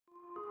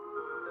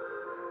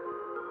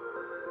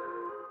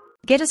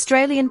Get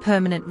Australian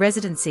permanent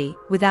residency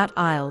without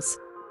IELTS.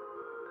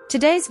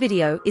 Today's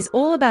video is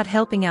all about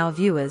helping our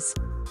viewers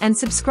and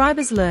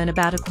subscribers learn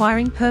about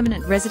acquiring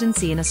permanent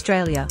residency in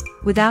Australia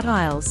without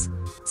IELTS,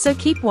 so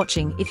keep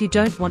watching if you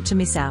don't want to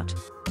miss out.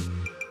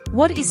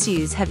 What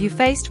issues have you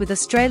faced with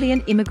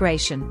Australian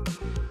immigration?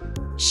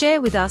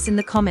 Share with us in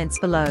the comments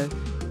below.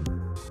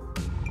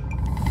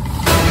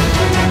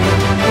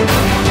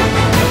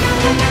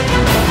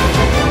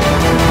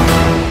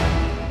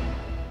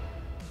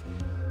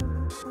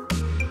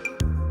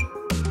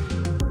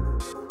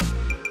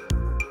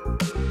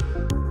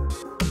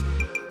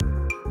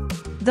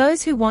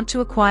 Those who want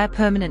to acquire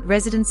permanent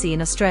residency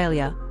in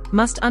Australia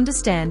must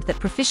understand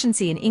that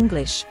proficiency in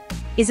English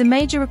is a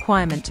major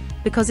requirement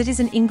because it is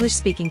an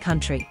English-speaking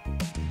country.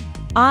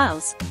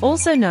 IELTS,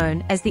 also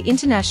known as the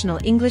International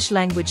English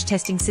Language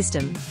Testing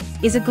System,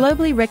 is a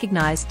globally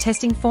recognized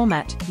testing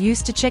format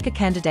used to check a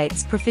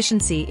candidate's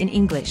proficiency in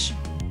English.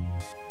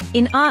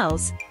 In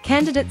IELTS,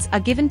 candidates are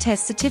given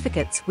test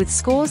certificates with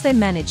scores they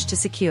manage to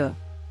secure.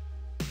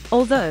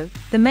 Although,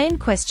 the main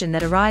question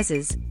that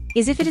arises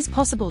is if it is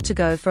possible to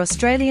go for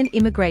Australian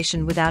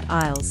immigration without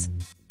IELTS.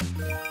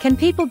 Can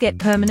people get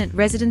permanent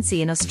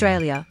residency in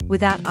Australia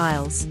without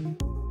IELTS?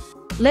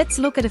 Let's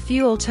look at a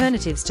few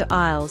alternatives to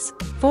IELTS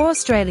for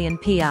Australian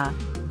PR.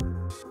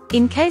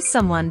 In case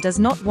someone does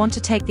not want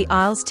to take the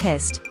IELTS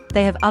test,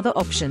 they have other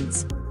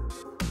options.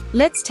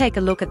 Let's take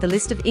a look at the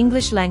list of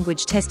English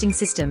language testing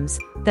systems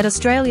that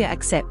Australia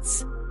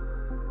accepts.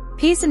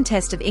 Pearson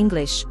Test of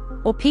English,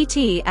 or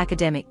PTE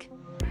Academic.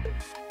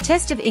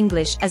 Test of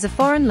English as a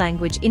Foreign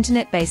Language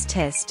Internet-Based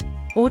Test,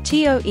 or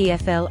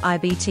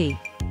TOEFL-IBT.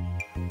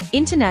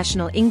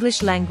 International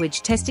English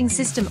Language Testing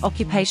System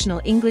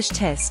Occupational English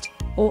Test,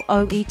 or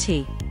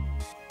OET.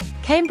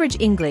 Cambridge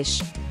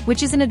English,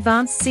 which is an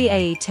advanced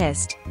CAE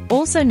test,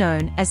 also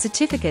known as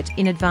Certificate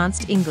in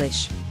Advanced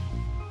English.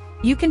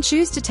 You can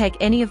choose to take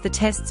any of the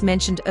tests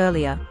mentioned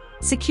earlier,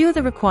 secure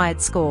the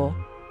required score,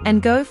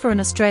 and go for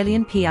an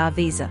Australian PR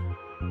visa.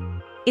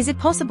 Is it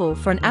possible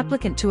for an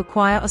applicant to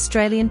acquire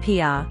Australian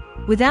PR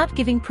without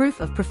giving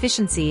proof of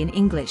proficiency in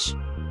English?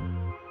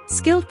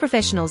 Skilled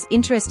professionals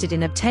interested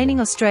in obtaining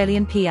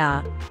Australian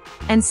PR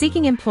and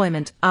seeking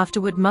employment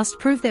afterward must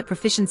prove their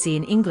proficiency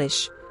in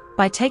English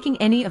by taking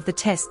any of the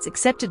tests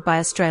accepted by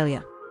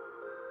Australia.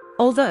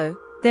 Although,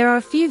 there are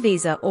a few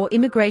visa or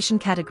immigration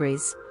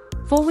categories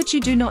for which you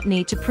do not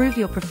need to prove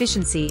your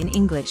proficiency in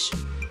English.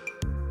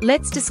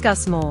 Let's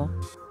discuss more.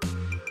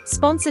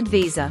 Sponsored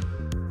visa.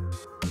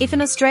 If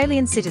an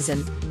Australian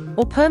citizen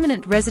or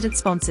permanent resident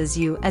sponsors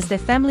you as their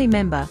family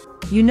member,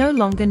 you no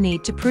longer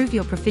need to prove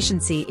your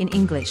proficiency in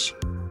English.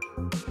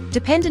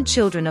 Dependent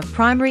children of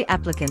primary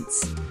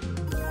applicants.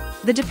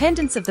 The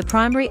dependents of the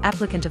primary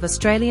applicant of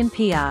Australian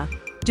PR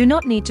do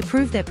not need to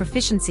prove their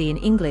proficiency in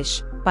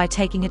English by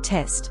taking a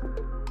test.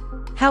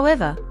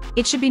 However,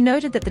 it should be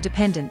noted that the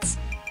dependents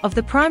of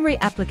the primary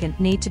applicant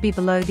need to be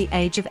below the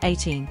age of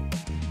 18.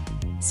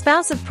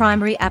 Spouse of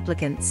primary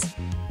applicants.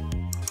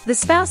 The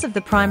spouse of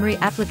the primary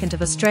applicant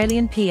of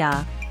Australian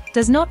PR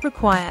does not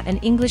require an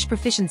English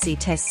proficiency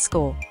test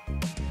score.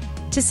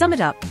 To sum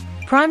it up,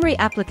 primary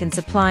applicants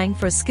applying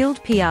for a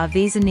skilled PR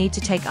visa need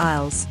to take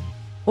IELTS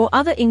or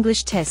other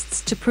English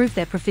tests to prove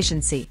their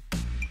proficiency.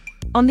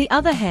 On the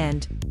other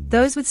hand,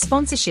 those with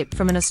sponsorship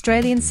from an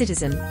Australian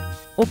citizen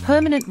or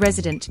permanent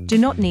resident do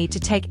not need to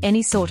take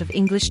any sort of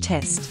English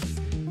test.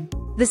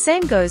 The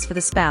same goes for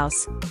the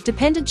spouse,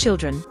 dependent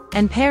children,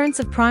 and parents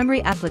of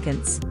primary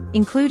applicants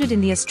included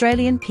in the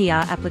Australian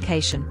PR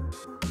application.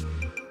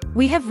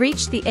 We have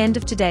reached the end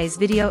of today's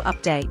video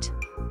update.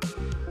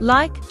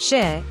 Like,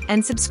 share,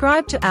 and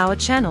subscribe to our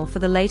channel for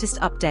the latest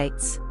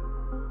updates.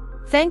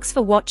 Thanks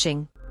for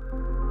watching.